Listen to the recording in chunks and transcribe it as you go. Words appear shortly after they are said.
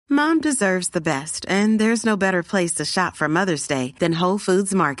Mom deserves the best, and there's no better place to shop for Mother's Day than Whole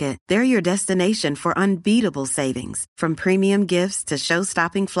Foods Market. They're your destination for unbeatable savings, from premium gifts to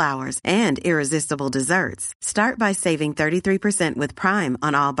show-stopping flowers and irresistible desserts. Start by saving 33% with Prime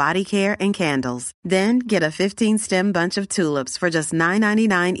on all body care and candles. Then get a 15-stem bunch of tulips for just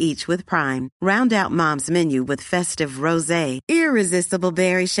 $9.99 each with Prime. Round out Mom's menu with festive rosé, irresistible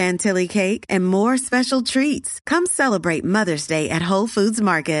berry chantilly cake, and more special treats. Come celebrate Mother's Day at Whole Foods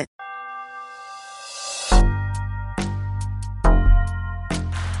Market.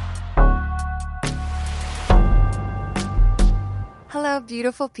 Hello,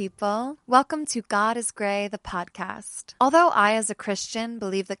 beautiful people. Welcome to God is Gray, the podcast. Although I, as a Christian,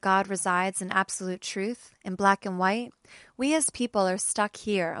 believe that God resides in absolute truth, in black and white, we as people are stuck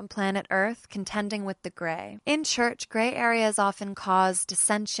here on planet Earth contending with the gray. In church, gray areas often cause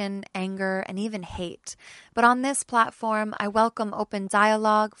dissension, anger, and even hate. But on this platform, I welcome open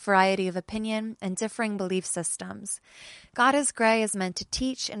dialogue, variety of opinion, and differing belief systems. God is Gray is meant to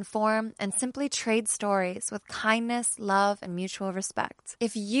teach, inform, and simply trade stories with kindness, love, and mutual respect.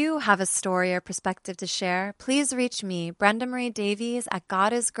 If you have a story or perspective to share, please reach me, Brenda Marie Davies, at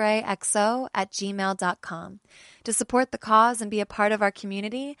godisgrayxo@gmail.com. To support the cause and be a part of our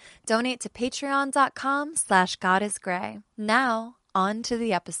community, donate to patreon.com/godisgray. Now, on to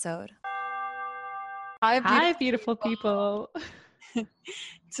the episode. Hi, beautiful people.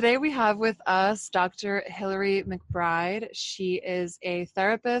 Today we have with us Dr. Hilary McBride. She is a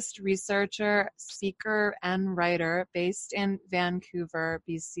therapist, researcher, speaker, and writer based in Vancouver,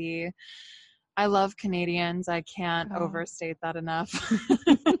 BC. I love Canadians. I can't overstate that enough.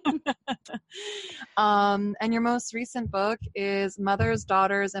 And your most recent book is Mothers,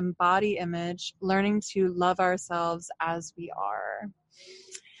 Daughters, and Body Image, Learning to Love Ourselves as We Are.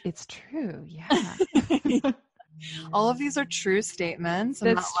 It's true, yeah. All of these are true statements.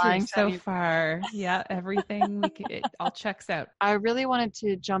 I'm That's not lying true so far. Yeah, everything, it all checks out. I really wanted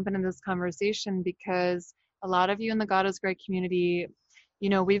to jump into this conversation because a lot of you in the God is Great community, you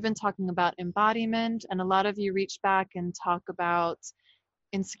know, we've been talking about embodiment, and a lot of you reach back and talk about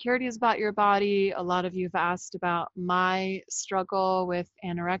insecurities about your body. A lot of you have asked about my struggle with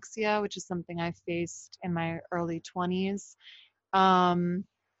anorexia, which is something I faced in my early 20s. And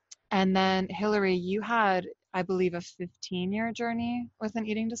then Hilary, you had, I believe, a 15-year journey with an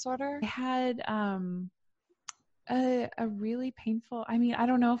eating disorder. I had a really painful, I mean, I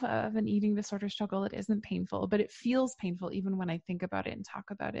don't know if of an eating disorder struggle, it isn't painful, but it feels painful even when I think about it and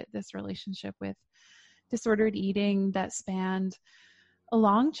talk about it. This relationship with disordered eating that spanned a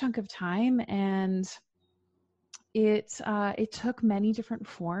long chunk of time, and it took many different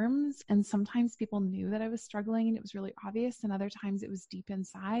forms, and sometimes people knew that I was struggling and it was really obvious, and other times it was deep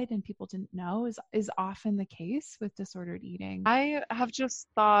inside and people didn't know, is often the case with disordered eating. I have just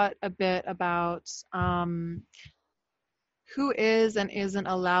thought a bit about who is and isn't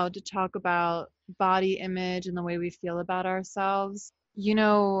allowed to talk about body image and the way we feel about ourselves. You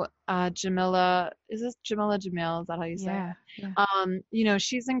know, Jamila, is this Jamila Jamil? Is that how you say it? Yeah. You know,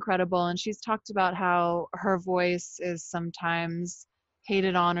 she's incredible, and she's talked about how her voice is sometimes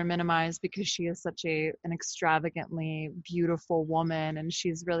hated on or minimized because she is such an extravagantly beautiful woman, and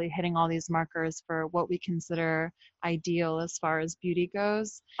she's really hitting all these markers for what we consider ideal as far as beauty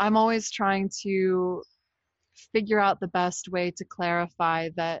goes. I'm always trying to figure out the best way to clarify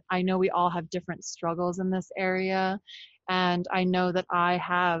that I know we all have different struggles in this area. And I know that I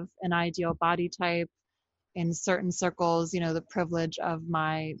have an ideal body type in certain circles, you know, the privilege of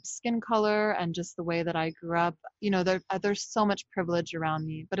my skin color and just the way that I grew up. You know, there's so much privilege around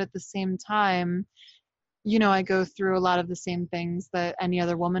me. But at the same time, you know, I go through a lot of the same things that any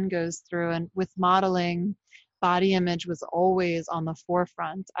other woman goes through. And with modeling, body image was always on the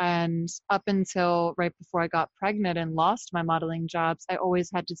forefront. And up until right before I got pregnant and lost my modeling jobs, I always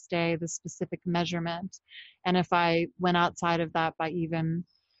had to stay the specific measurement. And if I went outside of that by even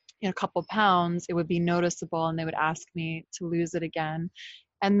a couple pounds, it would be noticeable, and they would ask me to lose it again.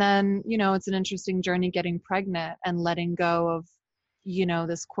 And then, you know, it's an interesting journey getting pregnant and letting go of, you know,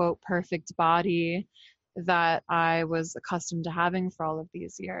 this quote perfect body that I was accustomed to having for all of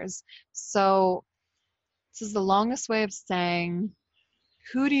these years. So this is the longest way of saying,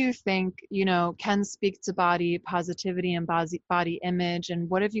 who do you think, you know, can speak to body positivity and body image? And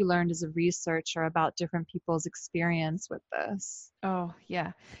what have you learned as a researcher about different people's experience with this? Oh,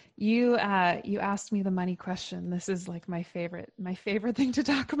 yeah. You asked me the money question. This is like my favorite thing to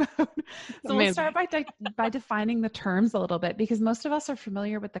talk about. So we'll start by defining the terms a little bit, because most of us are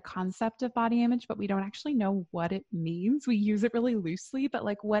familiar with the concept of body image, but we don't actually know what it means. We use it really loosely, but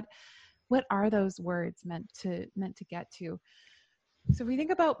like what are those words meant to get to? So if we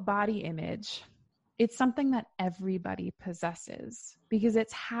think about body image, it's something that everybody possesses because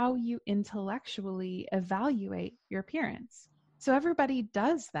it's how you intellectually evaluate your appearance. So everybody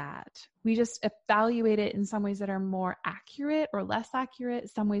does that. We just evaluate it in some ways that are more accurate or less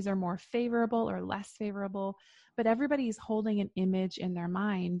accurate. Some ways are more favorable or less favorable, but everybody's holding an image in their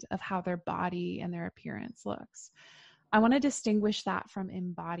mind of how their body and their appearance looks. I want to distinguish that from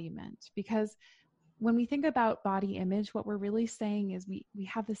embodiment, because when we think about body image, what we're really saying is we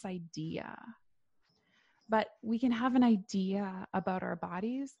have this idea, but we can have an idea about our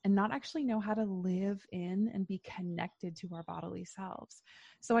bodies and not actually know how to live in and be connected to our bodily selves.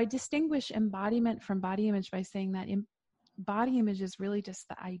 So I distinguish embodiment from body image by saying that body image is really just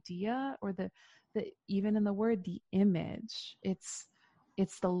the idea, or the even in the word, the image. It's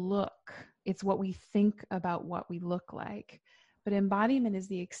the look. It's what we think about what we look like. But embodiment is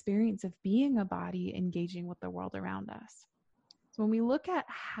the experience of being a body engaging with the world around us. So when we look at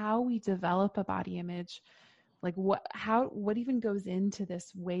how we develop a body image, like what even goes into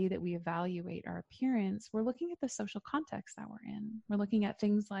this way that we evaluate our appearance, we're looking at the social context that we're in. We're looking at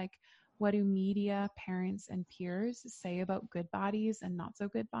things like, what do media, parents, and peers say about good bodies and not so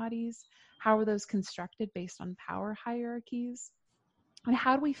good bodies? How are those constructed based on power hierarchies? And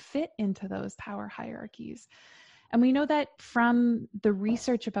how do we fit into those power hierarchies? And we know that from the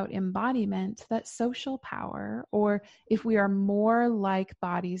research about embodiment, that social power, or if we are more like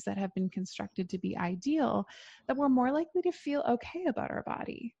bodies that have been constructed to be ideal, that we're more likely to feel okay about our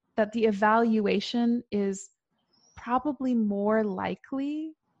body, that the evaluation is probably more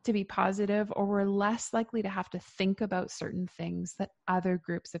likely to be positive, or we're less likely to have to think about certain things that other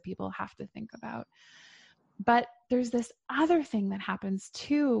groups of people have to think about. But there's this other thing that happens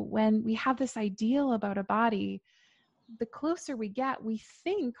too when we have this ideal about a body. The closer we get, we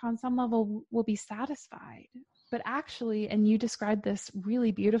think on some level we'll be satisfied. But actually, and you described this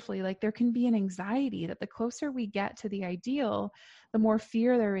really beautifully, like there can be an anxiety that the closer we get to the ideal, the more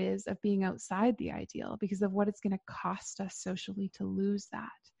fear there is of being outside the ideal because of what it's going to cost us socially to lose that.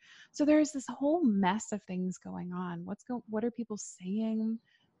 So there's this whole mess of things going on. What are people saying?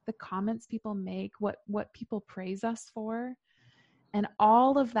 The comments people make, what people praise us for, and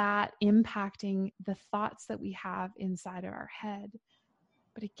all of that impacting the thoughts that we have inside of our head.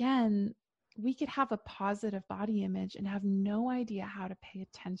 But again, we could have a positive body image and have no idea how to pay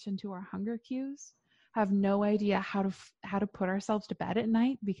attention to our hunger cues, have no idea how to put ourselves to bed at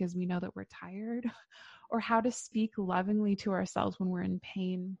night because we know that we're tired, or how to speak lovingly to ourselves when we're in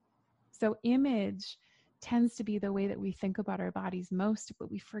pain. So image tends to be the way that we think about our bodies most,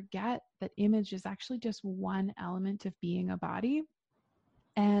 but we forget that image is actually just one element of being a body.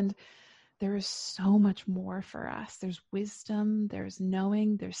 And there is so much more for us. There's wisdom, there's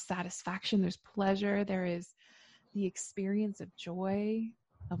knowing, there's satisfaction, there's pleasure, there is the experience of joy,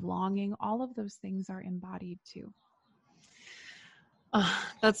 of longing. All of those things are embodied too.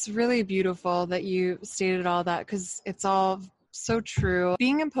 That's really beautiful that you stated all that, because it's all so true.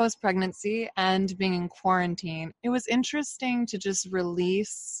 Being in post-pregnancy and being in quarantine, it was interesting to just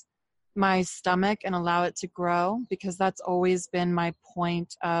release my stomach and allow it to grow, because that's always been my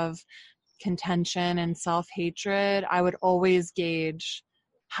point of contention and self-hatred. I would always gauge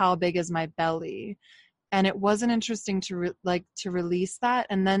how big is my belly. And it wasn't interesting to release that,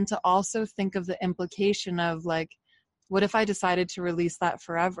 and then to also think of the implication of like, what if I decided to release that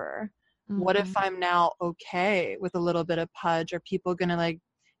forever? Mm-hmm. What if I'm now okay with a little bit of pudge? Are people going to like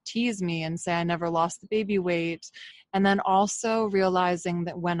tease me and say I never lost the baby weight? And then also realizing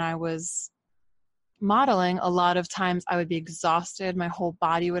that when I was modeling, a lot of times I would be exhausted. My whole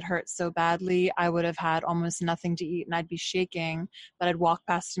body would hurt so badly. I would have had almost nothing to eat and I'd be shaking, but I'd walk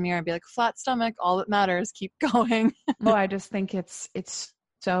past a mirror and be like, flat stomach, all that matters, keep going. Well, I just think it's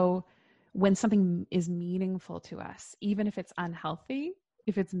so, when something is meaningful to us, even if it's unhealthy,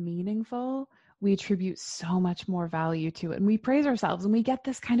 if it's meaningful, we attribute so much more value to it. And we praise ourselves, and we get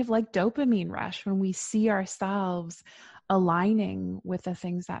this kind of like dopamine rush when we see ourselves aligning with the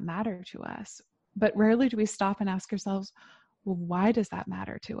things that matter to us. But rarely do we stop and ask ourselves, well, why does that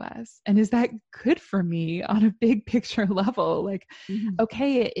matter to us? And is that good for me on a big picture level? Like,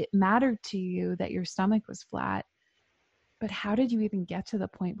 okay, it mattered to you that your stomach was flat, but how did you even get to the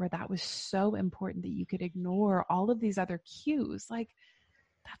point where that was so important that you could ignore all of these other cues? Like,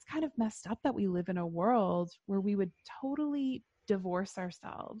 that's kind of messed up that we live in a world where we would totally divorce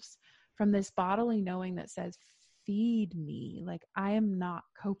ourselves from this bodily knowing that says, feed me, like I am not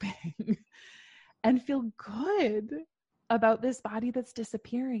coping, and feel good about this body that's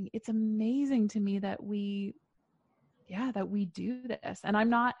disappearing. It's amazing to me that we do this. And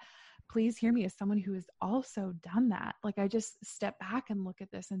I'm not please hear me as someone who has also done that. Like, I just step back and look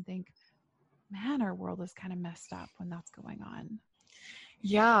at this and think, man, our world is kind of messed up when that's going on.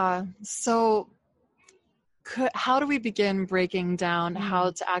 Yeah. So how do we begin breaking down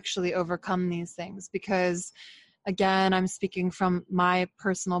how to actually overcome these things? Because again, I'm speaking from my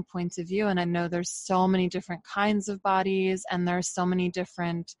personal point of view, and I know there's so many different kinds of bodies, and there's so many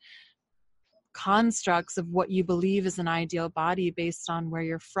different constructs of what you believe is an ideal body based on where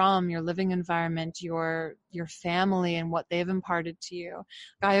you're from, your living environment, your family, and what they've imparted to you.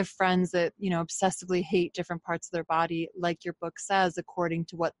 I have friends that, obsessively hate different parts of their body, like your book says, according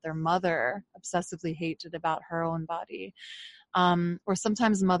to what their mother obsessively hated about her own body. Or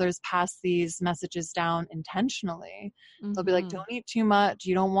sometimes mothers pass these messages down intentionally. They'll be like, don't eat too much.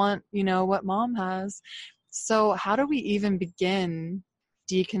 You don't want, what mom has. So how do we even begin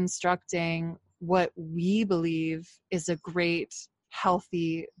deconstructing what we believe is a great,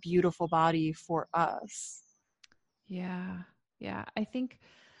 healthy, beautiful body for us? Yeah. I think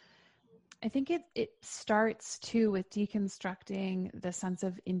it starts too with deconstructing the sense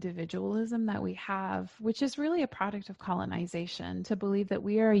of individualism that we have, which is really a product of colonization, to believe that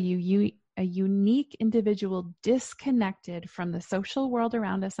we are a unique individual disconnected from the social world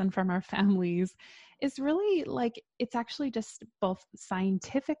around us and from our families is really, like, it's actually just both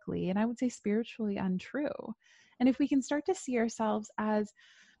scientifically and I would say spiritually untrue. And if we can start to see ourselves as,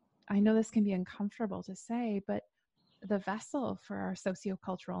 I know this can be uncomfortable to say, but the vessel for our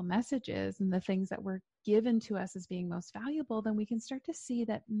sociocultural messages and the things that were given to us as being most valuable, then we can start to see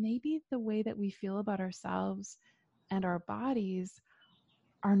that maybe the way that we feel about ourselves and our bodies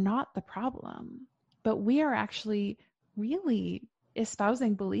are not the problem, but we are actually really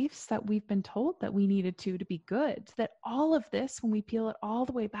espousing beliefs that we've been told that we needed to be good. That all of this, when we peel it all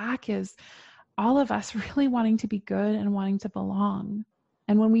the way back, is all of us really wanting to be good and wanting to belong.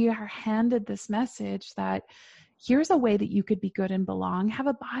 And when we are handed this message that here's a way that you could be good and belong, have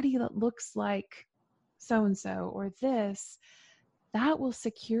a body that looks like so-and-so or this, that will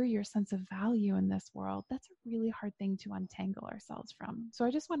secure your sense of value in this world. That's a really hard thing to untangle ourselves from. So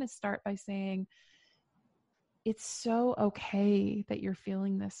I just want to start by saying it's so okay that you're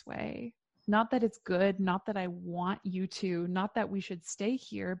feeling this way. Not that it's good, not that I want you to, not that we should stay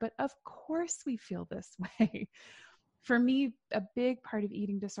here, but of course we feel this way. For me, a big part of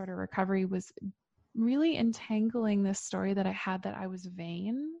eating disorder recovery was really entangling this story that I had that I was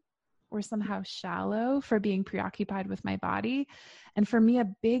vain or somehow shallow for being preoccupied with my body. And for me,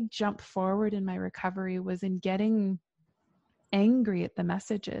 a big jump forward in my recovery was in getting angry at the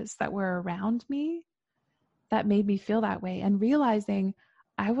messages that were around me that made me feel that way, and realizing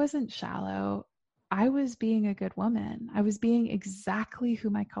I wasn't shallow. I was being a good woman. I was being exactly who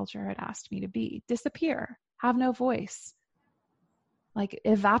my culture had asked me to be. Disappear, have no voice, like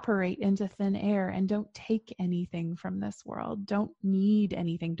evaporate into thin air, and don't take anything from this world. Don't need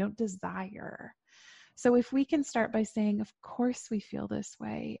anything. Don't desire. So if we can start by saying, of course we feel this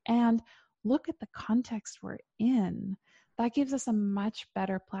way, and look at the context we're in, that gives us a much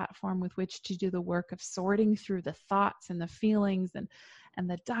better platform with which to do the work of sorting through the thoughts and the feelings and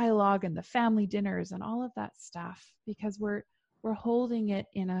the dialogue and the family dinners and all of that stuff, because we're holding it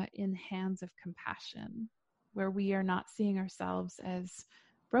in hands of compassion, where we are not seeing ourselves as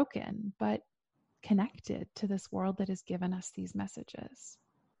broken, but connected to this world that has given us these messages.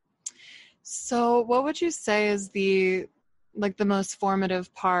 So what would you say is the most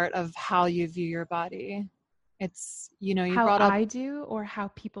formative part of how you view your body? It's, you how brought up, I do, or how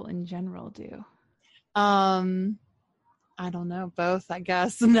people in general do? I don't know, both, I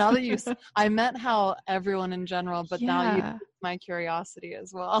guess. Now that I meant how everyone in general, but now you piqued my curiosity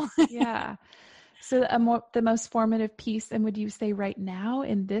as well. Yeah. So the most formative piece, and would you say right now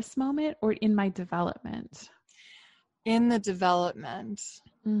in this moment or in my development? In the development.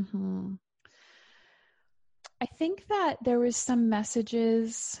 Mm-hmm. I think that there was some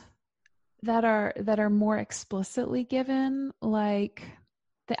messages that are more explicitly given, like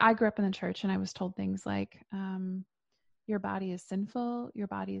I grew up in the church and I was told things like, your body is sinful, your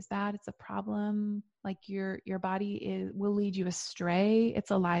body is bad, it's a problem, like your body will lead you astray,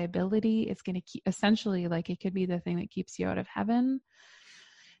 it's a liability, it's going to keep, essentially, like it could be the thing that keeps you out of heaven.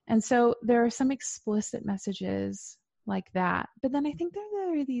 And so there are some explicit messages like that, but then I think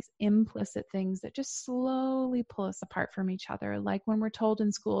there are these implicit things that just slowly pull us apart from each other, like when we're told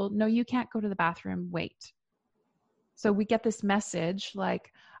in school, no, you can't go to the bathroom, wait. So we get this message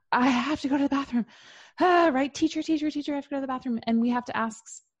like, I have to go to the bathroom. Right? Teacher, I have to go to the bathroom. And we have to ask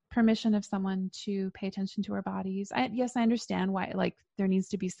permission of someone to pay attention to our bodies. Yes, I understand why, like, there needs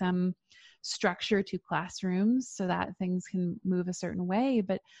to be some structure to classrooms so that things can move a certain way.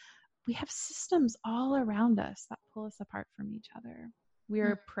 But we have systems all around us that pull us apart from each other. We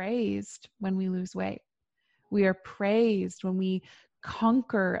are praised when we lose weight. We are praised when we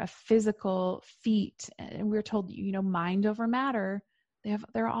conquer a physical feat. And we're told, mind over matter. There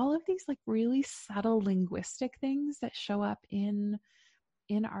are all of these like really subtle linguistic things that show up in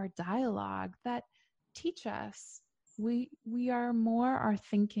our dialogue that teach us we are more our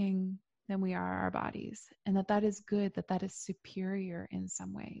thinking than we are our bodies, and that is good, that is superior in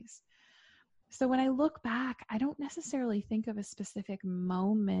some ways. So when I look back, I don't necessarily think of a specific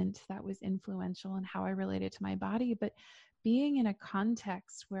moment that was influential in how I related to my body, but being in a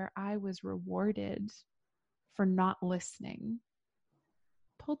context where I was rewarded for not listening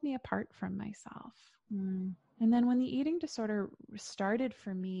pulled me apart from myself. And then when the eating disorder started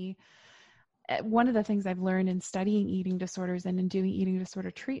for me, one of the things I've learned in studying eating disorders and in doing eating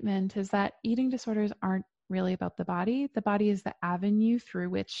disorder treatment is that eating disorders aren't really about the body. The body is the avenue through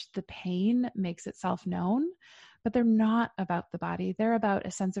which the pain makes itself known, but they're not about the body. They're about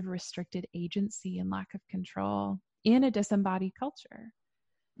a sense of restricted agency and lack of control in a disembodied culture.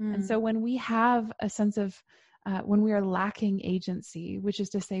 And so when we have a sense of when we are lacking agency, which is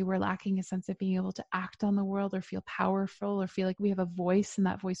to say we're lacking a sense of being able to act on the world or feel powerful or feel like we have a voice and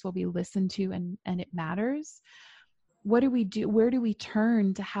that voice will be listened to and it matters, what do we do? Where do we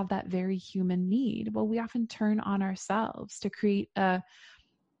turn to have that very human need? Well, we often turn on ourselves to create to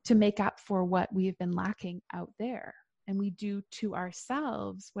make up for what we have been lacking out there. And we do to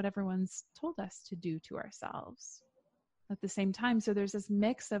ourselves what everyone's told us to do to ourselves at the same time. So there's this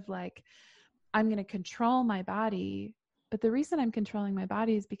mix of like, I'm going to control my body, but the reason I'm controlling my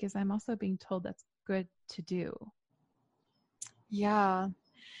body is because I'm also being told that's good to do. Yeah.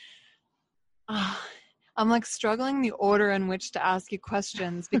 I'm like struggling the order in which to ask you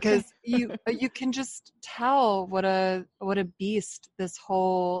questions because you can just tell what a beast this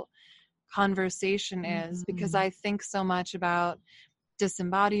whole conversation is, because I think so much about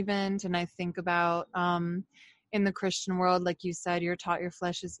disembodiment, and I think about in the Christian world, like you said, you're taught your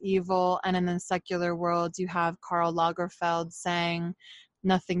flesh is evil, and in the secular world you have Karl Lagerfeld saying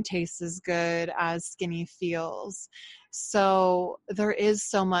nothing tastes as good as skinny feels. So there is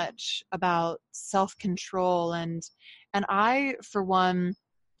so much about self-control, and I, for one,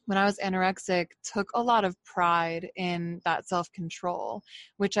 when I was anorexic, took a lot of pride in that self-control,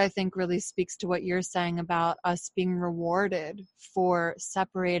 which I think really speaks to what you're saying about us being rewarded for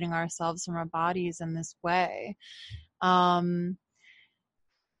separating ourselves from our bodies in this way. But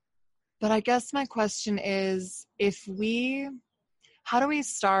I guess my question is, how do we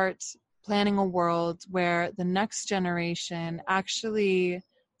start planning a world where the next generation actually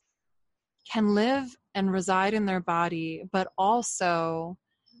can live and reside in their body, but also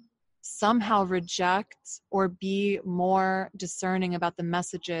somehow reject or be more discerning about the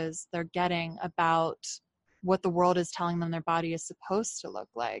messages they're getting about what the world is telling them their body is supposed to look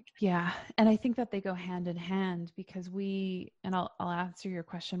like? Yeah. And I think that they go hand in hand because and I'll answer your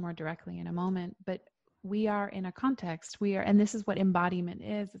question more directly in a moment, but we are in a context, and this is what embodiment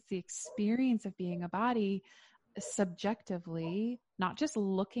is. It's the experience of being a body subjectively, not just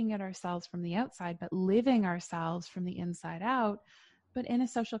looking at ourselves from the outside, but living ourselves from the inside out, but in a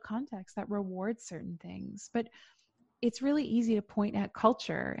social context that rewards certain things. But it's really easy to point at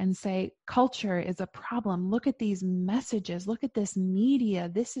culture and say, culture is a problem. Look at these messages. Look at this media.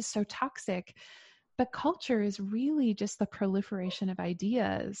 This is so toxic. But culture is really just the proliferation of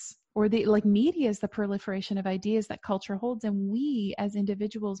ideas, or media is the proliferation of ideas that culture holds. And we as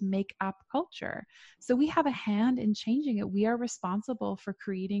individuals make up culture. So we have a hand in changing it. We are responsible for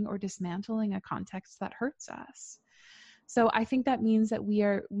creating or dismantling a context that hurts us. So I think that means that we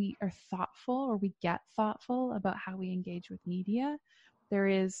are thoughtful, or we get thoughtful about how we engage with media. There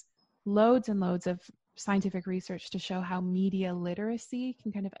is loads and loads of scientific research to show how media literacy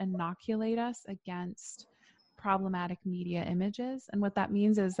can kind of inoculate us against problematic media images. And what that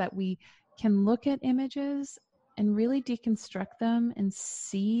means is that we can look at images and really deconstruct them and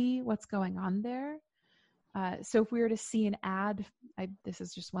see what's going on there. So if we were to see an ad, this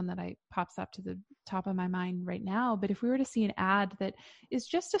is just one that pops up to the top of my mind right now, but if we were to see an ad that is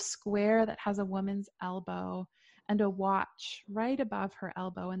just a square that has a woman's elbow and a watch right above her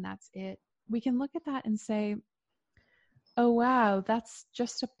elbow, and that's it, we can look at that and say, oh, wow, that's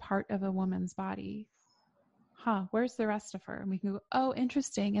just a part of a woman's body. Where's the rest of her? And we can go, oh,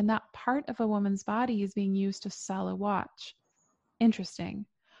 interesting. And that part of a woman's body is being used to sell a watch. Interesting.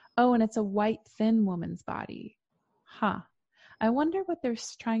 Oh, and it's a white, thin woman's body. I wonder what they're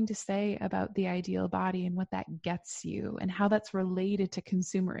trying to say about the ideal body and what that gets you and how that's related to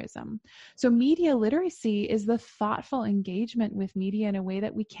consumerism. So media literacy is the thoughtful engagement with media in a way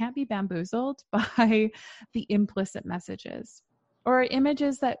that we can't be bamboozled by the implicit messages or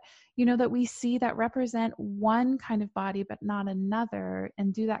images that, that we see that represent one kind of body but not another,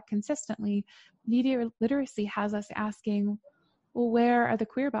 and do that consistently. Media literacy has us asking, well, where are the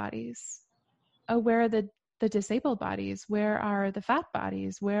queer bodies? Oh, where are the disabled bodies? Where are the fat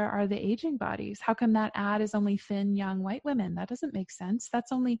bodies? Where are the aging bodies? How come that ad is only thin, young white women? That doesn't make sense.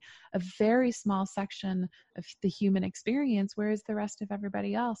 That's only a very small section of the human experience. Where is the rest of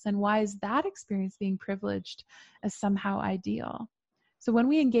everybody else? And why is that experience being privileged as somehow ideal? So when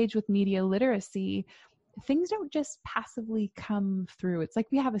we engage with media literacy, things don't just passively come through. It's like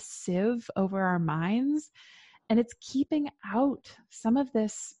we have a sieve over our minds, and it's keeping out some of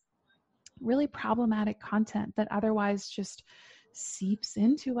this really problematic content that otherwise just seeps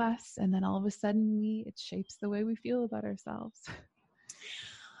into us, and then all of a sudden it shapes the way we feel about ourselves.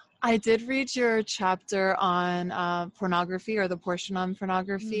 I did read your chapter on pornography, or the portion on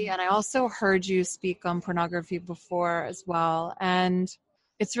pornography, and I also heard you speak on pornography before as well. And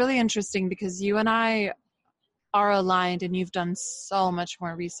it's really interesting because you and I are aligned, and you've done so much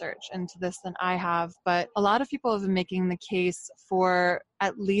more research into this than I have. But a lot of people have been making the case for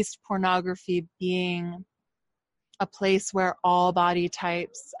at least pornography being a place where all body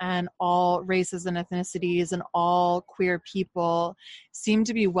types and all races and ethnicities and all queer people seem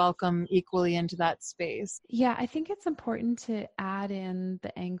to be welcome equally into that space. Yeah, I think it's important to add in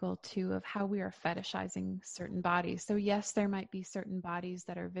the angle too of how we are fetishizing certain bodies. So yes, there might be certain bodies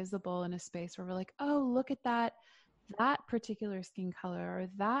that are visible in a space where we're like, oh, look at that particular skin color or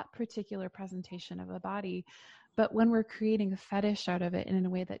that particular presentation of a body. But when we're creating a fetish out of it in a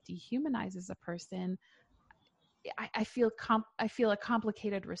way that dehumanizes a person, I feel a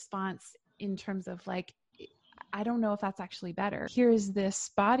complicated response in terms of like, I don't know if that's actually better. Here's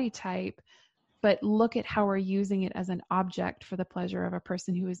this body type, but look at how we're using it as an object for the pleasure of a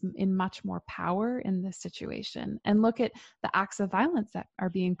person who is in much more power in this situation. And look at the acts of violence that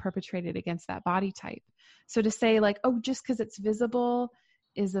are being perpetrated against that body type. So to say like, oh, just because it's visible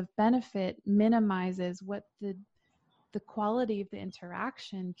is of benefit minimizes what the quality of the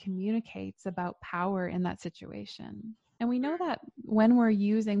interaction communicates about power in that situation. And we know that when we're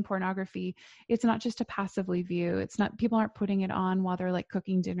using pornography, it's not just to passively view. It's not, people aren't putting it on while they're like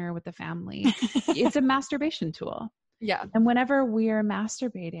cooking dinner with the family. It's a masturbation tool. Yeah. And whenever we're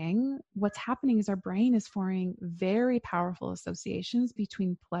masturbating, what's happening is our brain is forming very powerful associations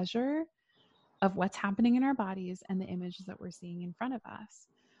between pleasure of what's happening in our bodies and the images that we're seeing in front of us.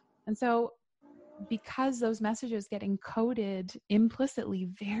 And so because those messages get encoded implicitly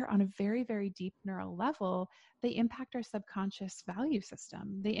on a very, very deep neural level, they impact our subconscious value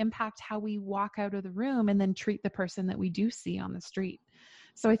system. They impact how we walk out of the room and then treat the person that we do see on the street.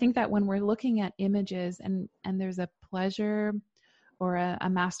 So I think that when we're looking at images and there's a pleasure or a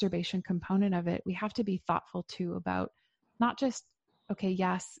masturbation component of it, we have to be thoughtful too about not just, okay,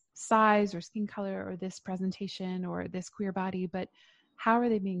 yes, size or skin color or this presentation or this queer body, but how are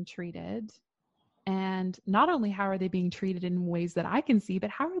they being treated? And not only how are they being treated in ways that I can see, but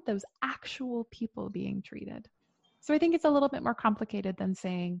how are those actual people being treated? So I think it's a little bit more complicated than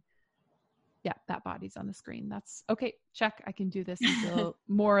saying, yeah, that body's on the screen. That's okay. Check. I can do this and feel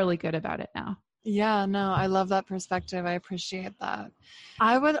morally good about it now. Yeah, no, I love that perspective. I appreciate that.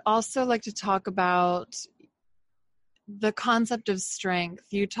 I would also like to talk about the concept of strength.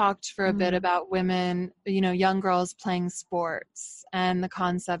 You talked for a bit about women, young girls playing sports, and the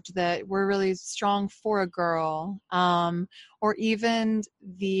concept that we're really strong for a girl, or even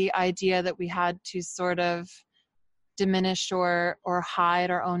the idea that we had to sort of diminish or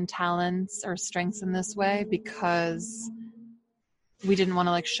hide our own talents or strengths in this way because we didn't want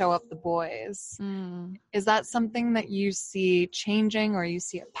to like show up the boys. Is that something that you see changing, or you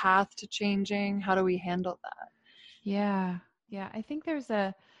see a path to changing? How do we handle that? Yeah. I think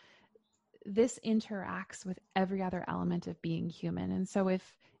this interacts with every other element of being human. And so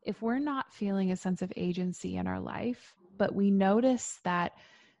if we're not feeling a sense of agency in our life, but we notice that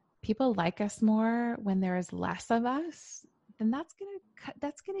people like us more when there is less of us, then that's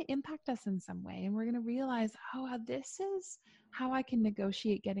going to impact us in some way. And we're going to realize, oh, this is how I can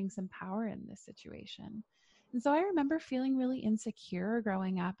negotiate getting some power in this situation. And so I remember feeling really insecure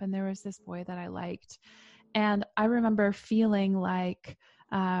growing up, and there was this boy that I liked. And I remember feeling like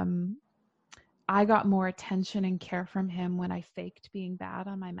I got more attention and care from him when I faked being bad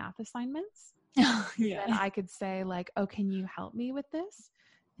on my math assignments. Yeah. And I could say like, oh, can you help me with this?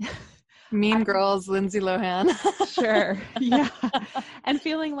 Mean Girls, Lindsay Lohan. Sure. Yeah. And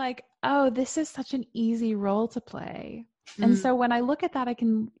feeling like, oh, this is such an easy role to play. And so when I look at that,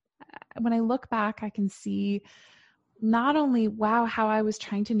 when I look back, I can see not only, wow, how I was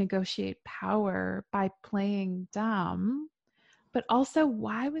trying to negotiate power by playing dumb, but also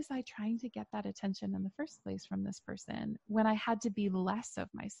why was I trying to get that attention in the first place from this person when I had to be less of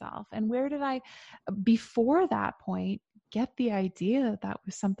myself? And where did I, before that point, get the idea that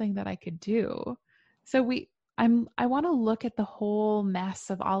was something that I could do? So I want to look at the whole mess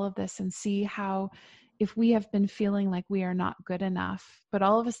of all of this and see how, if we have been feeling like we are not good enough, but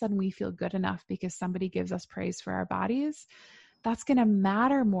all of a sudden we feel good enough because somebody gives us praise for our bodies, that's going to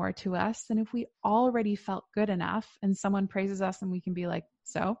matter more to us than if we already felt good enough and someone praises us and we can be like,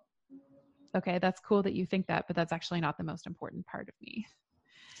 so, okay, that's cool that you think that, but that's actually not the most important part of me.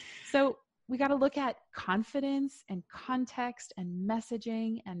 So we got to look at confidence and context and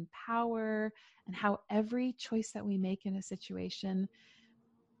messaging and power and how every choice that we make in a situation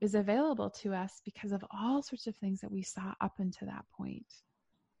is available to us because of all sorts of things that we saw up until that point.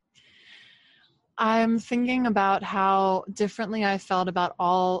 I'm thinking about how differently I felt about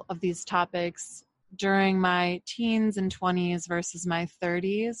all of these topics during my teens and 20s versus my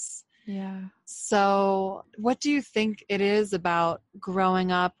 30s. Yeah. So what do you think it is about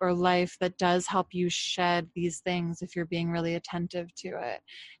growing up or life that does help you shed these things if you're being really attentive to it?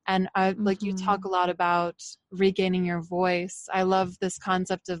 And like you talk a lot about regaining your voice. I love this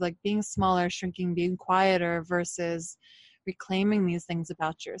concept of like being smaller, shrinking, being quieter versus reclaiming these things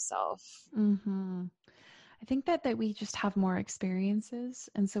about yourself. Mm-hmm. I think that we just have more experiences.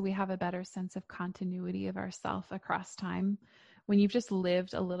 And so we have a better sense of continuity of ourself across time. When you've just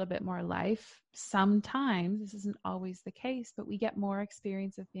lived a little bit more life, sometimes, this isn't always the case, but we get more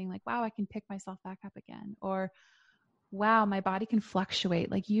experience of being like, wow, I can pick myself back up again. Or, wow, my body can fluctuate.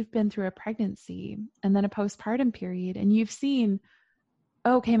 Like you've been through a pregnancy and then a postpartum period and you've seen,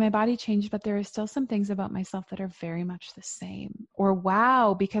 okay, my body changed, but there are still some things about myself that are very much the same. Or,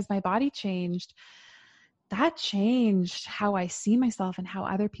 wow, because my body changed, that changed how I see myself and how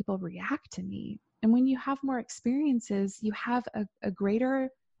other people react to me. And when you have more experiences, you have a greater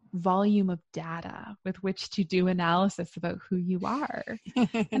volume of data with which to do analysis about who you are.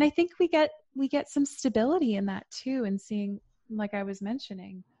 And I think we get some stability in that too, and seeing, like I was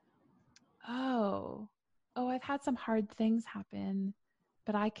mentioning, oh, I've had some hard things happen,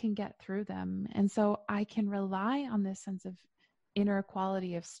 but I can get through them. And so I can rely on this sense of inner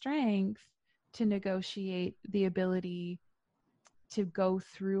quality of strength to negotiate the ability to go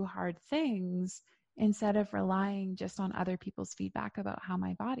through hard things instead of relying just on other people's feedback about how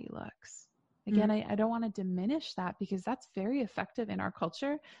my body looks. Again, I don't want to diminish that because that's very effective in our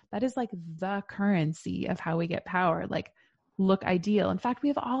culture. That is like the currency of how we get power, like look ideal. In fact, we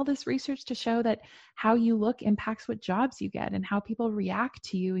have all this research to show that how you look impacts what jobs you get and how people react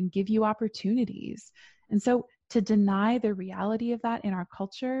to you and give you opportunities. And so to deny the reality of that in our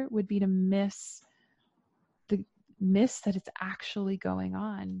culture would be to miss that it's actually going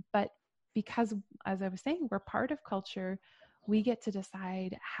on. But because, as I was saying, we're part of culture, we get to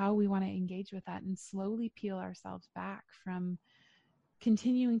decide how we want to engage with that and slowly peel ourselves back from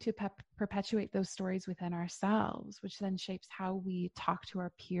continuing to perpetuate those stories within ourselves, which then shapes how we talk to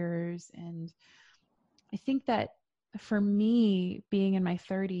our peers. And I think that for me, being in my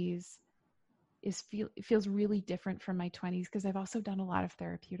 30s it feels really different from my 20s because I've also done a lot of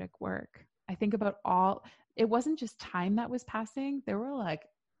therapeutic work. I think about it wasn't just time that was passing. There were like,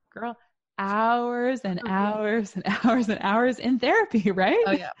 girl, hours and hours and hours and hours in therapy, right?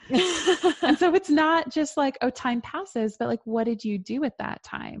 Oh, yeah. And so it's not just like, oh, time passes, but like, what did you do at that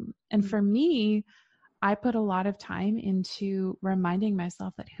time? And for me, I put a lot of time into reminding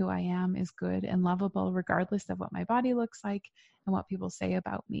myself that who I am is good and lovable, regardless of what my body looks like and what people say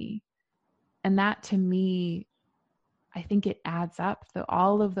about me. And that to me, I think it adds up.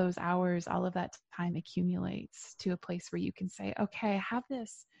 All of those hours, all of that time accumulates to a place where you can say, okay, I have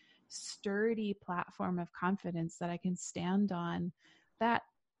this sturdy platform of confidence that I can stand on, that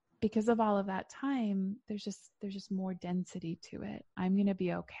because of all of that time, there's just more density to it. I'm going to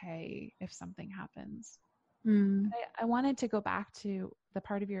be okay if something happens. I wanted to go back to the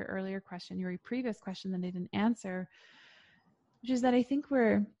part of your earlier question, your previous question that I didn't answer, which is that I think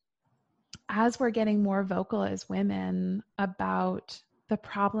as we're getting more vocal as women about the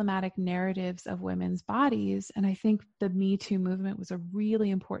problematic narratives of women's bodies, and I think the Me Too movement was a really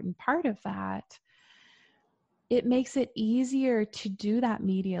important part of that, it makes it easier to do that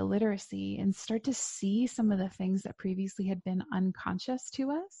media literacy and start to see some of the things that previously had been unconscious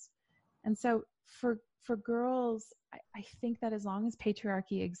to us. And so for girls, I think that as long as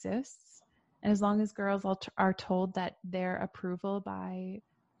patriarchy exists, and as long as girls are told that their approval by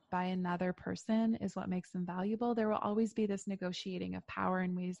another person is what makes them valuable, there will always be this negotiating of power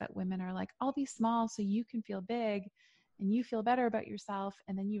in ways that women are like, I'll be small so you can feel big and you feel better about yourself.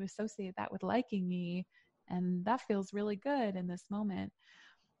 And then you associate that with liking me. And that feels really good in this moment.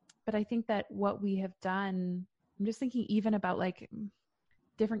 But I think that what we have done, I'm just thinking even about like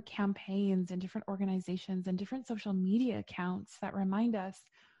different campaigns and different organizations and different social media accounts that remind us,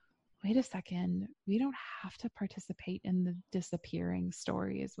 wait a second, we don't have to participate in the disappearing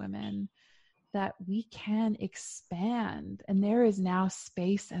story as women, that we can expand. And there is now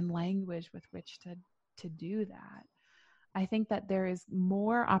space and language with which to do that. I think that there is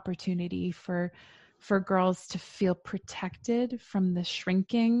more opportunity for girls to feel protected from the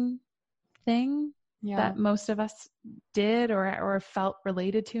shrinking thing that most of us did or felt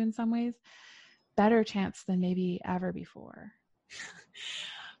related to in some ways. Better chance than maybe ever before.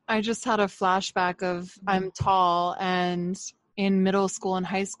 I just had a flashback of I'm tall, and in middle school and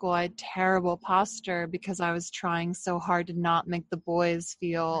high school I had terrible posture because I was trying so hard to not make the boys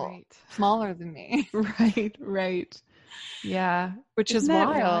feel smaller than me. Right. Yeah. Which is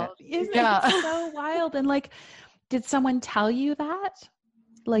wild. Isn't it so wild? And like, did someone tell you that?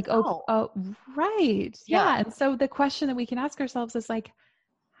 Like, no. oh, right. Yeah. And so the question that we can ask ourselves is like,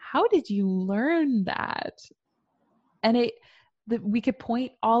 how did you learn that? And we could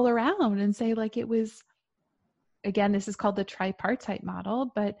point all around and say like, it was, again, this is called the tripartite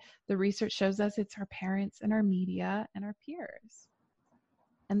model, but the research shows us it's our parents and our media and our peers.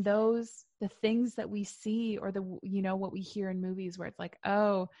 And the things that we see or what we hear in movies where it's like,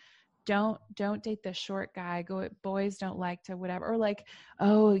 oh, don't date the short guy, boys don't like to whatever, or like,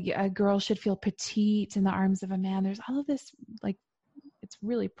 oh, a girl should feel petite in the arms of a man. There's all of this, like, it's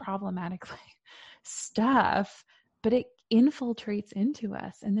really problematic stuff, but it infiltrates into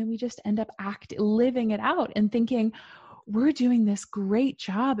us. And then we just end up living it out and thinking, we're doing this great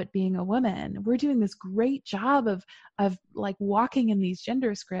job at being a woman. We're doing this great job of like walking in these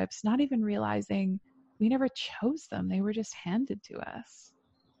gender scripts, not even realizing we never chose them. They were just handed to us.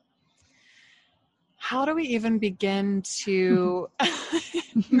 How do we even begin to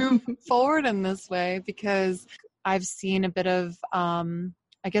move forward in this way? Because I've seen a bit of,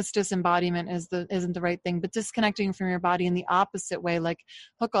 I guess disembodiment isn't the right thing, but disconnecting from your body in the opposite way, like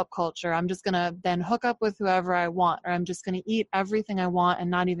hookup culture. I'm just going to then hook up with whoever I want, or I'm just going to eat everything I want and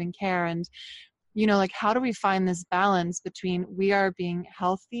not even care. And, like, how do we find this balance between we are being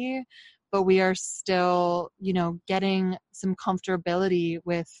healthy, but we are still, getting some comfortability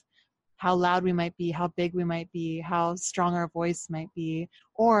with how loud we might be, how big we might be, how strong our voice might be,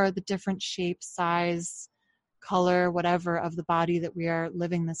 or the different shape, size, color, whatever of the body that we are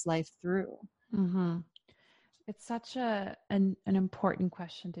living this life through. Mm-hmm. It's such an important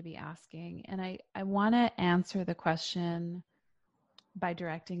question to be asking. And I want to answer the question by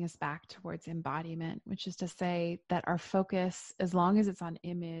directing us back towards embodiment, which is to say that our focus, as long as it's on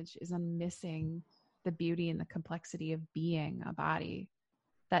image, is on missing the beauty and the complexity of being a body.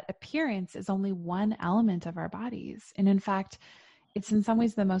 That appearance is only one element of our bodies. And in fact, it's in some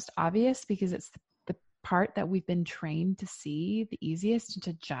ways the most obvious because it's the part that we've been trained to see the easiest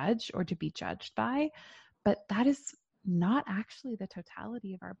to judge or to be judged by. But that is not actually the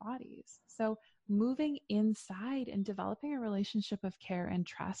totality of our bodies. So moving inside and developing a relationship of care and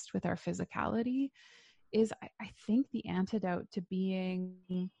trust with our physicality is, I think, the antidote to being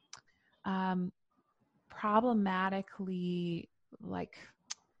problematically, like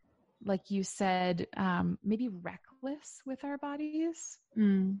you said, maybe reckless with our bodies.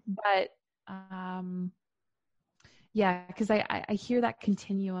 But because I hear that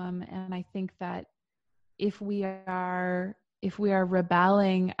continuum, and I think that if we are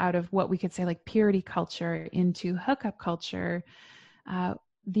rebelling out of what we could say like purity culture into hookup culture,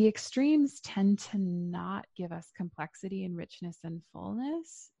 the extremes tend to not give us complexity and richness and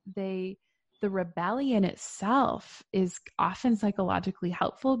fullness. The rebellion itself is often psychologically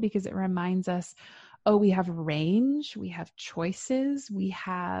helpful because it reminds us, oh, we have range, we have choices,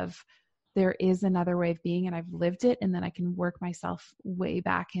 there is another way of being, and I've lived it, and then I can work myself way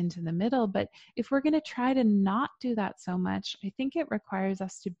back into the middle. But if we're going to try to not do that so much, I think it requires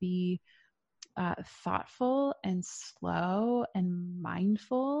us to be thoughtful and slow and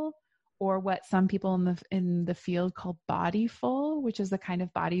mindful, or what some people in the field call bodyful, which is the kind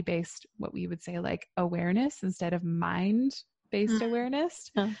of body-based, what we would say like awareness instead of mind-based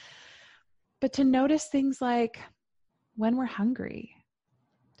awareness. But to notice things like when we're hungry,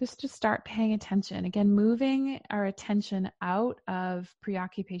 just to start paying attention. Again, moving our attention out of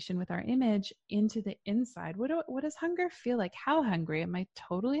preoccupation with our image into the inside. What does hunger feel like? How hungry? Am I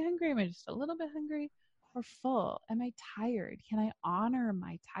totally hungry? Am I just a little bit hungry or full? Am I tired? Can I honor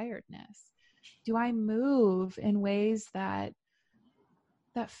my tiredness? Do I move in ways that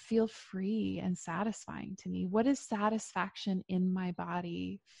feel free and satisfying to me? What does satisfaction in my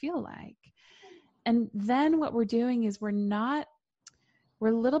body feel like? And then what we're doing is we're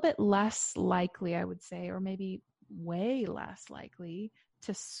a little bit less likely, I would say, or maybe way less likely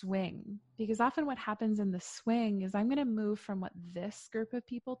to swing. Because often what happens in the swing is I'm going to move from what this group of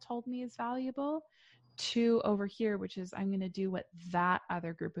people told me is valuable to over here, which is I'm going to do what that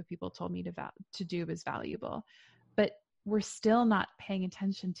other group of people told me to do is valuable. But we're still not paying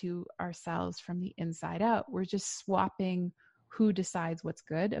attention to ourselves from the inside out. We're just swapping who decides what's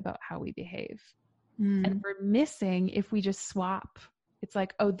good about how we behave. And we're missing if we just swap. It's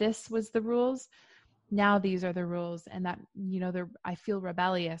like, oh, this was the rules. Now these are the rules. And that, I feel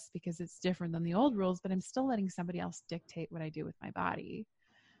rebellious because it's different than the old rules, but I'm still letting somebody else dictate what I do with my body.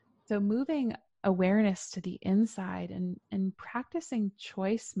 So moving awareness to the inside and practicing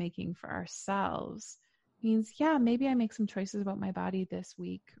choice making for ourselves means, yeah, maybe I make some choices about my body this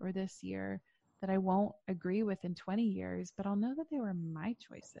week or this year that I won't agree with in 20 years, but I'll know that they were my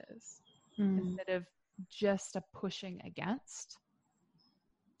choices instead of just a pushing against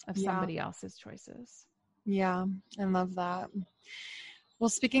of somebody else's choices. Yeah, I love that. Well,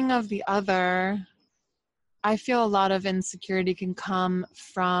 speaking of the other, I feel a lot of insecurity can come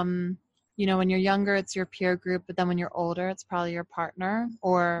from, when you're younger, it's your peer group, but then when you're older, it's probably your partner,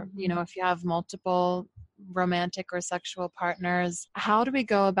 or, if you have multiple romantic or sexual partners. How do we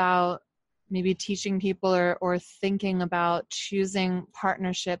go about maybe teaching people or thinking about choosing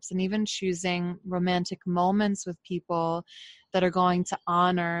partnerships and even choosing romantic moments with people that are going to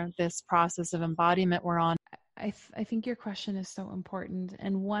honor this process of embodiment we're on? I think your question is so important.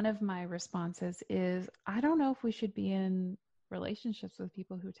 And one of my responses is, I don't know if we should be in relationships with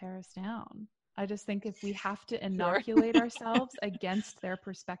people who tear us down. I just think if we have to inoculate ourselves against their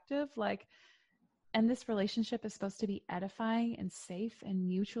perspective, and this relationship is supposed to be edifying and safe and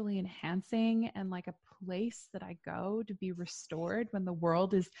mutually enhancing and like a place that I go to be restored when the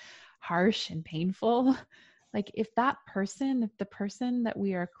world is harsh and painful. If the person that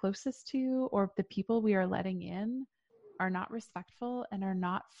we are closest to or the people we are letting in are not respectful and are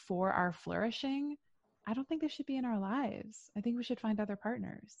not for our flourishing, I don't think they should be in our lives. I think we should find other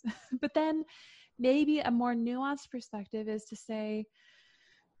partners. But then maybe a more nuanced perspective is to say,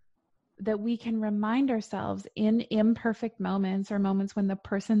 that we can remind ourselves in imperfect moments or moments when the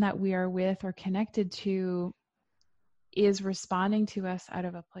person that we are with or connected to is responding to us out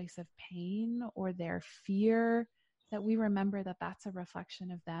of a place of pain or their fear, that we remember that that's a reflection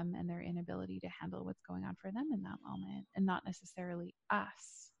of them and their inability to handle what's going on for them in that moment and not necessarily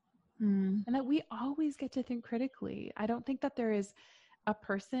us. And that we always get to think critically. I don't think that there is a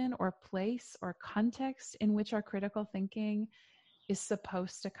person or place or context in which our critical thinking is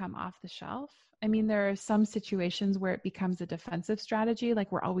supposed to come off the shelf. I mean, there are some situations where it becomes a defensive strategy,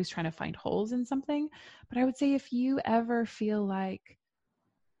 like we're always trying to find holes in something. But I would say if you ever feel like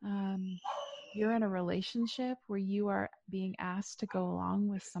you're in a relationship where you are being asked to go along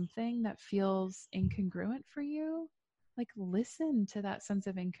with something that feels incongruent for you, listen to that sense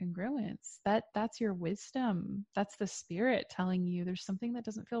of incongruence. That's your wisdom. That's the spirit telling you there's something that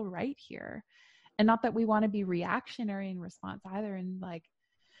doesn't feel right here. And not that we want to be reactionary in response either and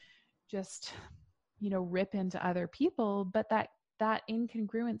just, rip into other people, but that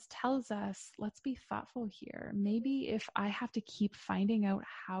incongruence tells us, let's be thoughtful here. Maybe if I have to keep finding out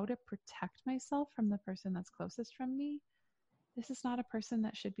how to protect myself from the person that's closest from me, this is not a person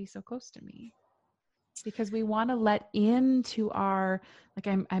that should be so close to me. Because we want to let into our,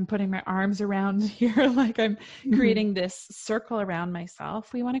 I'm putting my arms around here, I'm creating this circle around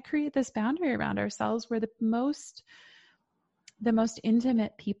myself. We want to create this boundary around ourselves where the most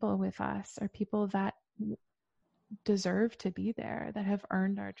intimate people with us are people that deserve to be there, that have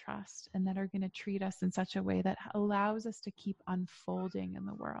earned our trust and that are going to treat us in such a way that allows us to keep unfolding in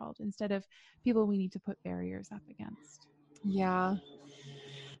the world instead of people we need to put barriers up against. Yeah.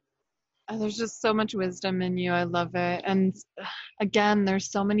 There's just so much wisdom in you. I love it. And again,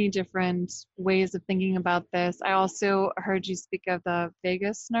 there's so many different ways of thinking about this. I also heard you speak of the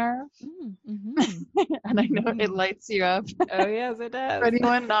vagus nerve. And I know it lights you up. Oh, yes, it does. For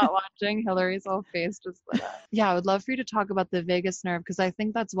anyone not watching, Hillary's whole face just lit up. Yeah, I would love for you to talk about the vagus nerve because I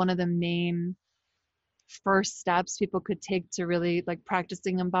think that's one of the main first steps people could take to really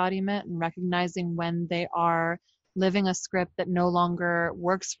practicing embodiment and recognizing when they are living a script that no longer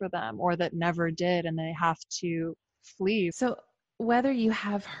works for them or that never did, and they have to flee. So whether you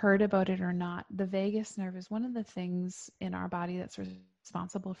have heard about it or not, the vagus nerve is one of the things in our body that's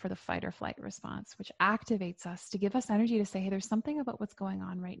responsible for the fight or flight response, which activates us to give us energy to say, hey, there's something about what's going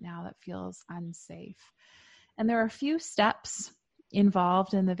on right now that feels unsafe. And there are a few steps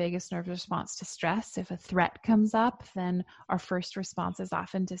involved in the vagus nerve response to stress. If a threat comes up, then our first response is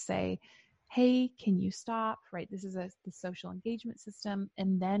often to say, hey, can you stop? Right? This is the social engagement system.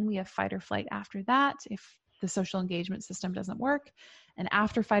 And then we have fight or flight after that if the social engagement system doesn't work. And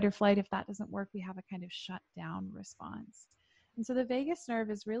after fight or flight, if that doesn't work, we have a kind of shutdown response. And so the vagus nerve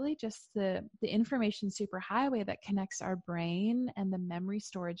is really just the information superhighway that connects our brain and the memory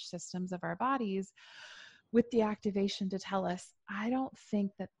storage systems of our bodies with the activation to tell us, I don't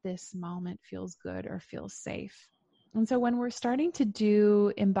think that this moment feels good or feels safe. And so when we're starting to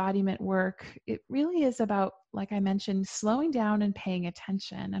do embodiment work, it really is about, like I mentioned, slowing down and paying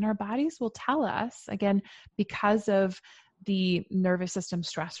attention. And our bodies will tell us, again, because of the nervous system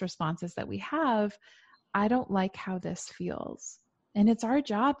stress responses that we have, I don't like how this feels. And it's our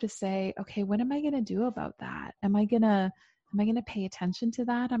job to say, okay, what am I going to do about that? Am I going to pay attention to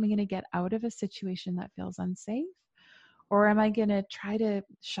that? Am I going to get out of a situation that feels unsafe? Or am I going to try to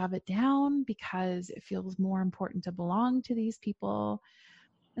shove it down because it feels more important to belong to these people?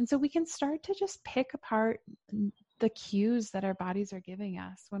 And so we can start to just pick apart the cues that our bodies are giving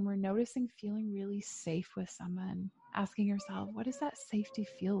us when we're noticing feeling really safe with someone, asking yourself, what does that safety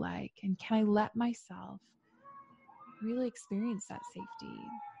feel like? And can I let myself really experience that safety?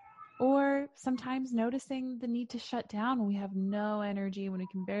 Or sometimes noticing the need to shut down when we have no energy, when we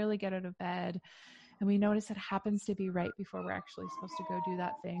can barely get out of bed, and we notice it happens to be right before we're actually supposed to go do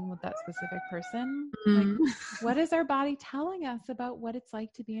that thing with that specific person. Like, what is our body telling us about what it's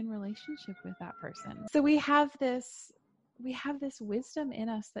like to be in relationship with that person? So we have this wisdom in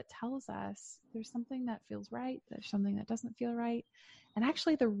us that tells us there's something that feels right, there's something that doesn't feel right. And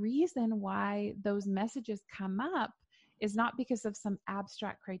actually the reason why those messages come up is not because of some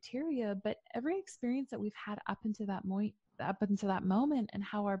abstract criteria, but every experience that we've had up until that moment and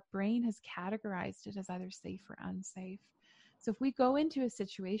how our brain has categorized it as either safe or unsafe. So if we go into a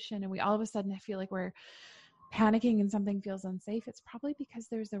situation and we all of a sudden feel like we're panicking and something feels unsafe, it's probably because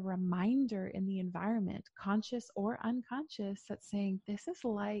there's a reminder in the environment, conscious or unconscious, that's saying this is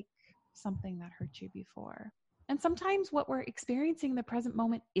like something that hurt you before. And sometimes what we're experiencing in the present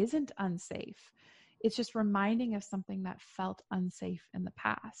moment isn't unsafe. It's just reminding us something that felt unsafe in the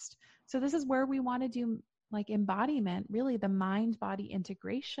past. So this is where we want to do like embodiment, really the mind-body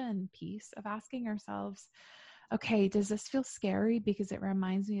integration piece of asking ourselves, okay, does this feel scary because it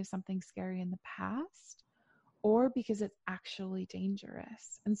reminds me of something scary in the past, or because it's actually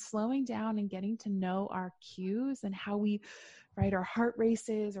dangerous? And slowing down and getting to know our cues and how we, right, our heart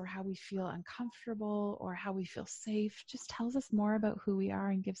races, or how we feel uncomfortable, or how we feel safe, just tells us more about who we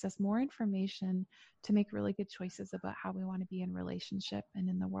are and gives us more information to make really good choices about how we want to be in relationship and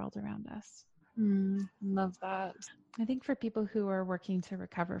in the world around us. Love that. I think for people who are working to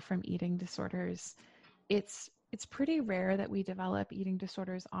recover from eating disorders, it's pretty rare that we develop eating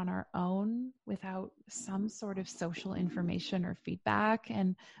disorders on our own without some sort of social information or feedback,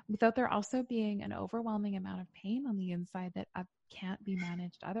 and without there also being an overwhelming amount of pain on the inside that can't be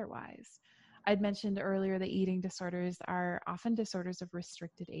managed otherwise. I'd mentioned earlier that eating disorders are often disorders of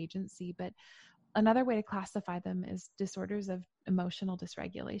restricted agency, but another way to classify them is disorders of emotional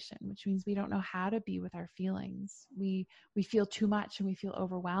dysregulation, which means we don't know how to be with our feelings. We feel too much and we feel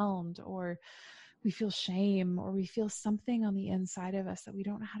overwhelmed, or we feel shame, or we feel something on the inside of us that we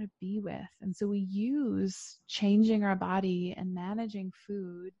don't know how to be with. And so we use changing our body and managing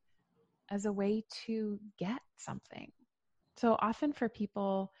food as a way to get something. So often for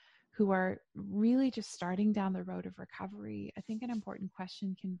people who are really just starting down the road of recovery, I think an important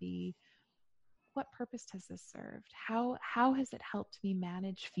question can be, what purpose has this served? How has it helped me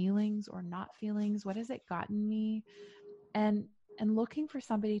manage feelings or not feelings? What has it gotten me? And looking for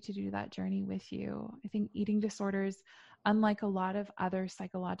somebody to do that journey with you. I think eating disorders, unlike a lot of other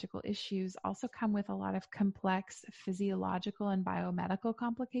psychological issues, also come with a lot of complex physiological and biomedical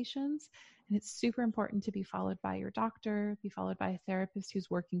complications. And it's super important to be followed by your doctor, be followed by a therapist who's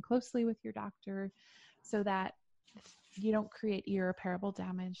working closely with your doctor, so that you don't create irreparable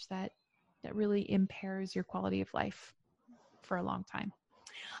damage that really impairs your quality of life for a long time.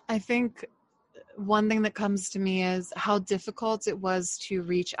 I think one thing that comes to me is how difficult it was to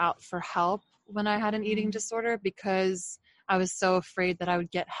reach out for help when I had an eating disorder, because I was so afraid that I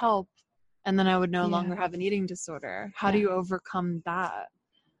would get help and then I would no longer have an eating disorder. How do you overcome that?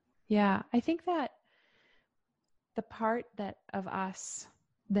 Yeah, I think that the part that of us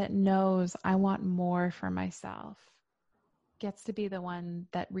that knows I want more for myself gets to be the one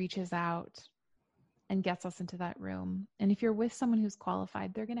that reaches out and gets us into that room. And if you're with someone who's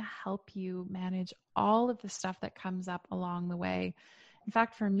qualified, they're going to help you manage all of the stuff that comes up along the way. In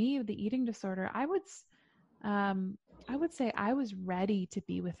fact, for me, with the eating disorder, I would say I was ready to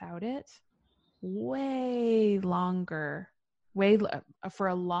be without it way longer, for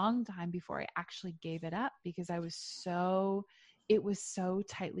a long time before I actually gave it up, because it was so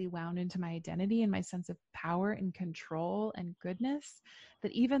tightly wound into my identity and my sense of power and control and goodness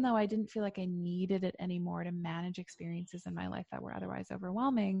that even though I didn't feel like I needed it anymore to manage experiences in my life that were otherwise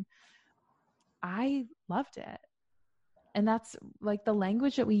overwhelming, I loved it. And that's like the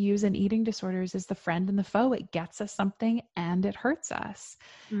language that we use in eating disorders is the friend and the foe. It gets us something and it hurts us.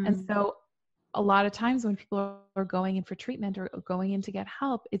 And so a lot of times when people are going in for treatment or going in to get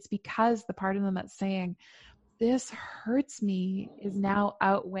help, it's because the part of them that's saying, this hurts me, is now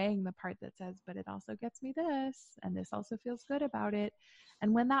outweighing the part that says, but it also gets me this, and this also feels good about it.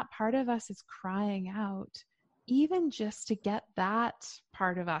 And when that part of us is crying out, even just to get that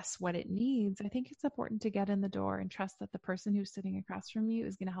part of us what it needs, I think it's important to get in the door and trust that the person who's sitting across from you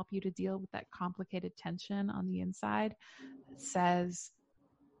is going to help you to deal with that complicated tension on the inside that says,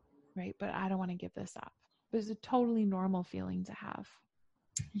 right, but I don't want to give this up. It's a totally normal feeling to have.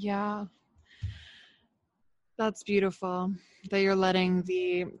 Yeah. That's beautiful that you're letting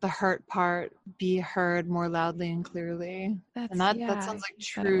the hurt part be heard more loudly and clearly. That sounds like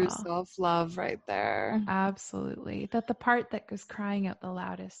true self-love right there. Absolutely. That the part that goes crying out the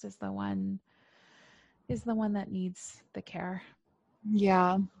loudest is the one that needs the care.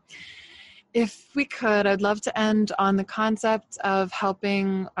 Yeah. If we could, I'd love to end on the concept of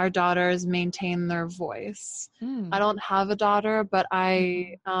helping our daughters maintain their voice. I don't have a daughter, but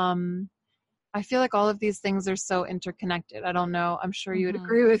I feel like all of these things are so interconnected. I don't know. I'm sure you would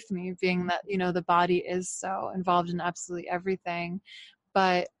agree with me, being that, the body is so involved in absolutely everything.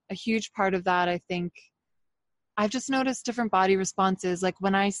 But a huge part of that, I think, I've just noticed different body responses. Like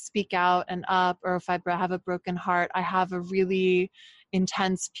when I speak out and up, or if I have a broken heart, I have a really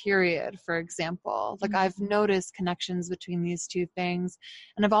intense period, for example. Like I've noticed connections between these two things.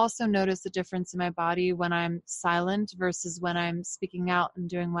 And I've also noticed a difference in my body when I'm silent versus when I'm speaking out and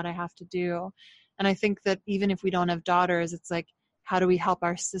doing what I have to do. And I think that even if we don't have daughters, it's like, how do we help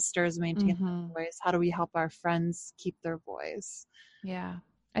our sisters maintain their voice? How do we help our friends keep their voice? Yeah.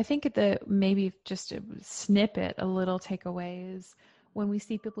 I think maybe just a snippet, a little takeaway is when we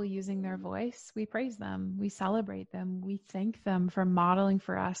see people using their voice, we praise them, we celebrate them, we thank them for modeling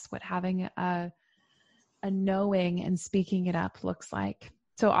for us what having a knowing and speaking it up looks like.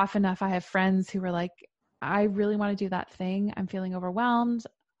 So often enough, I have friends who are like, I really want to do that thing. I'm feeling overwhelmed.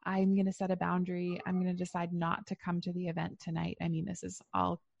 I'm going to set a boundary. I'm going to decide not to come to the event tonight. I mean, this is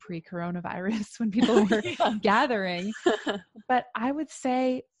all pre-coronavirus when people were gathering. But I would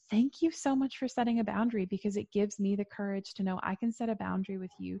say, thank you so much for setting a boundary, because it gives me the courage to know I can set a boundary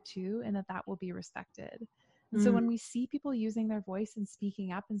with you too, and that will be respected. And so when we see people using their voice and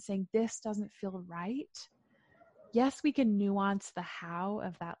speaking up and saying, this doesn't feel right, yes, we can nuance the how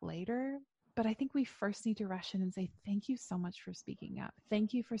of that later. But I think we first need to rush in and say, thank you so much for speaking up.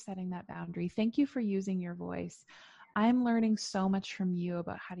 Thank you for setting that boundary. Thank you for using your voice. I'm learning so much from you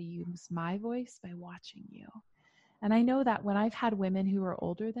about how to use my voice by watching you. And I know that when I've had women who are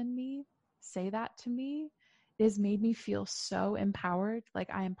older than me say that to me, it has made me feel so empowered. Like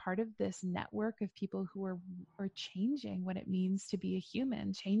I am part of this network of people who are changing what it means to be a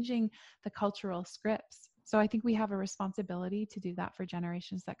human, changing the cultural scripts. So I think we have a responsibility to do that for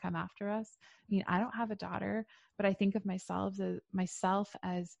generations that come after us. I mean, I don't have a daughter, but I think of myself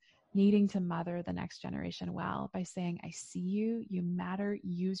as needing to mother the next generation well by saying, I see you, you matter,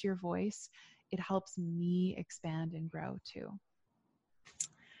 use your voice. It helps me expand and grow too.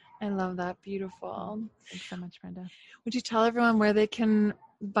 I love that. Beautiful. Thanks so much, Brenda. Would you tell everyone where they can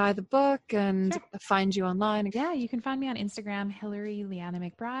buy the book and find you online? Yeah, you can find me on Instagram, Hilary Leanna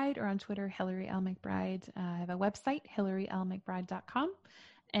McBride, or on Twitter, Hilary L. McBride. I have a website, hillarylmcbride.com.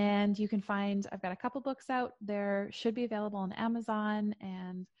 And you can I've got a couple books out there, should be available on Amazon,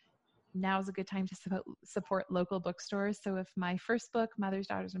 and now is a good time to support local bookstores. So if my first book, Mothers,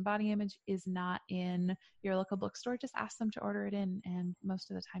 Daughters, and Body Image, is not in your local bookstore, just ask them to order it in, and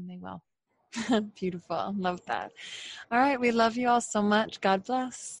most of the time they will. Beautiful. Love that. All right. We love you all so much. God bless.